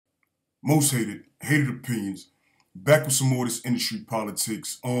Most hated opinions. Back with some more of this industry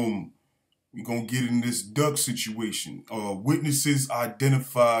politics. We gonna get in this Duck situation. Witnesses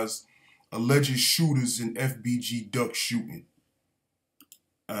identifies alleged shooters in FBG Duck shooting.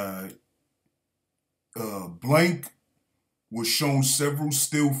 Uh, Blank was shown several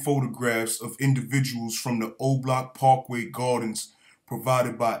still photographs of individuals from the Oblock Parkway Gardens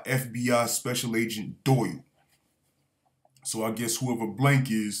provided by FBI Special Agent Doyle. So I guess whoever Blank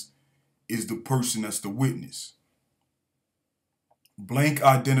is the person that's the witness. Blank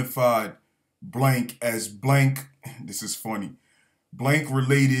identified Blank as Blank. This is funny. Blank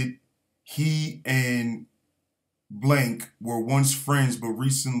related he and Blank were once friends but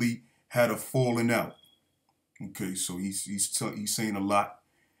recently had a falling out. Okay, so he's saying a lot,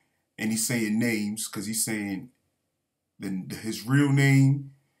 and he's saying names because he's saying his real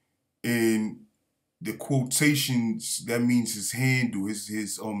name and the quotations that means his handle, his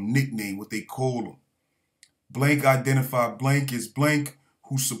nickname, what they call him. Blank identified Blank as Blank,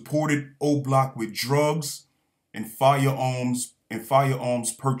 who supported Oblock with drugs and firearms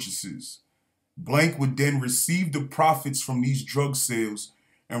purchases. Blank would then receive the profits from these drug sales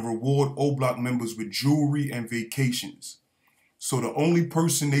and reward Oblock members with jewelry and vacations. So the only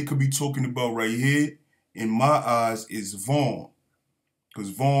person they could be talking about right here, in my eyes, is Vaughn.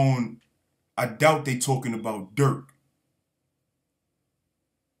 Because Vaughn, I doubt they talking about Dirk,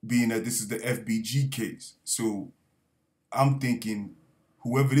 being that this is the FBG case. So I'm thinking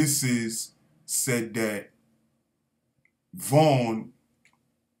whoever this is said that Vaughn,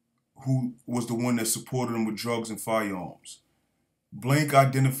 who was the one that supported him with drugs and firearms. Blank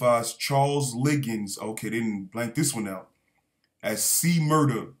identifies Charles Liggins, okay, they didn't blank this one out, as C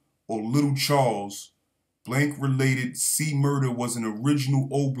Murder or Little Charles. Blank related C Murder was an original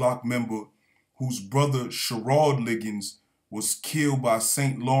Oblock member whose brother Sherrod Liggins was killed by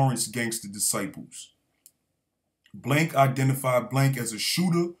St. Lawrence gangster disciples. Blank identified Blank as a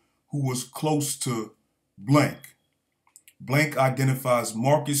shooter who was close to Blank. Blank identifies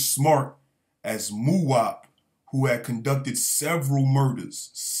Marcus Smart as Muwap, who had conducted several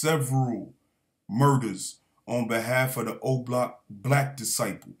murders on behalf of the Oblock black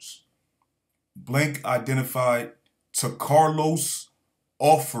disciples. Blank identified to Carlos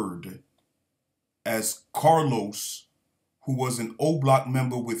Offord as Carlos, who was an Oblock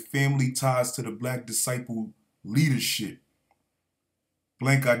member with family ties to the black disciple leadership.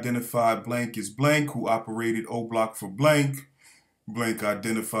 Blank identified Blank as Blank, who operated Oblock for Blank. Blank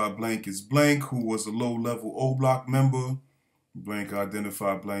identified Blank as Blank, who was a low-level Oblock member. Blank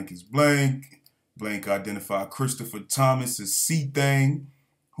identified Blank as Blank. Blank identified Christopher Thomas as C-Thang,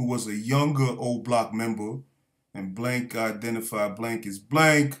 who was a younger Oblock member. And Blank identified Blank as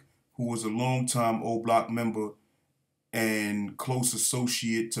Blank, who was a longtime Oblock member and close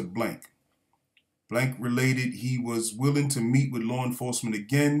associate to Blank. Blank related he was willing to meet with law enforcement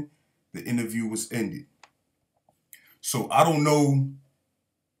again. The interview was ended. So I don't know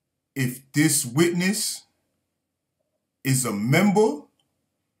if this witness is a member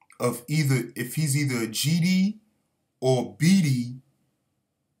of if he's either a GD or BD,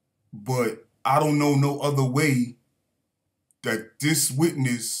 but I don't know no other way that this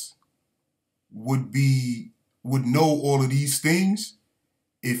witness would know all of these things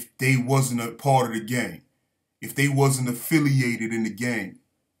if they wasn't a part of the gang, if they wasn't affiliated in the gang.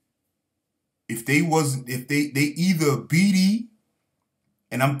 If they either BD,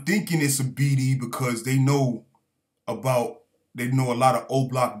 and I'm thinking it's a BD because they know a lot of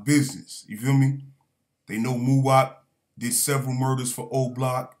Oblock business. You feel me? They know Muwap did several murders for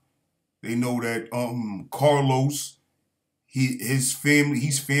Oblock. They know that Carlos, he's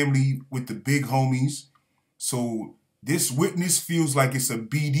family with the big homies. So this witness feels like it's a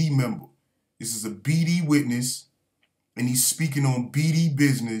BD member. This is a BD witness, and he's speaking on BD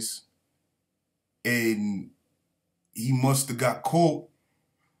business. And he must have got caught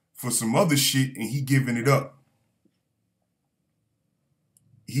for some other shit, and he giving it up.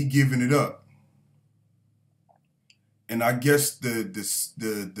 And I guess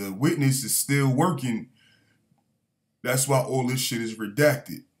the witness is still working. That's why all this shit is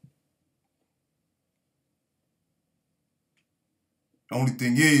redacted. The only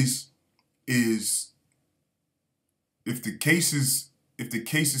thing is if the case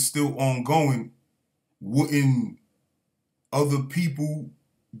is still ongoing, wouldn't other people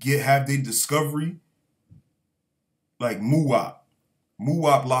have their discovery? Like Muwap.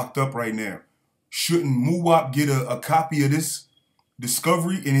 Muwap locked up right now. Shouldn't Muwap get a copy of this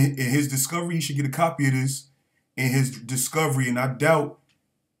discovery? In his discovery, he should get a copy of this in his discovery. And I doubt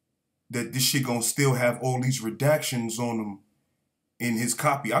that this shit gonna still have all these redactions on them in his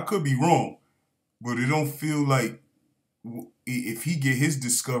copy. I could be wrong, but it don't feel like if he get his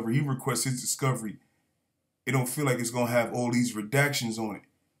discovery, he requests his discovery, it don't feel like it's gonna have all these redactions on it.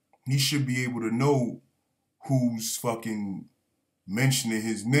 He should be able to know who's fucking mentioning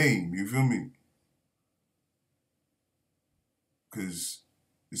his name. You feel me? Because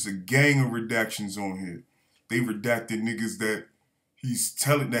it's a gang of redactions on here. They redacted niggas that he's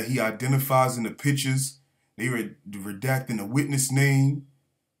telling that he identifies in the pictures. They redacting the witness name.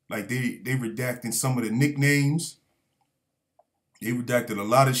 Like they redacting some of the nicknames. They redacted a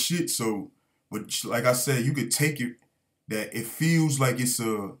lot of shit. So, but like I said, you could take it that it feels like it's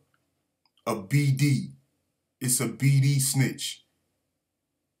a BD. It's a BD snitch.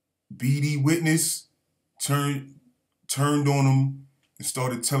 BD witness turned on him and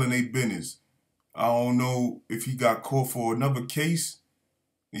started telling they business. I don't know if he got caught for another case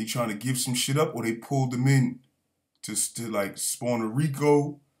and he trying to give some shit up, or they pulled him in to like spawn a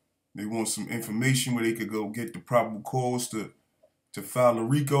RICO. They want some information where they could go get the probable cause to file a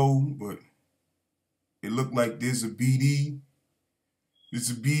RICO, but it looked like there's a BD. There's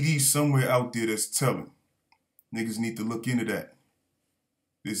a BD somewhere out there that's telling. Niggas need to look into that.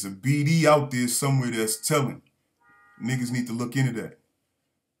 There's a BD out there somewhere that's telling. Niggas need to look into that.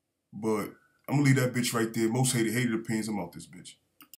 But I'm gonna leave that bitch right there. Most hated opinions. I'm out this bitch.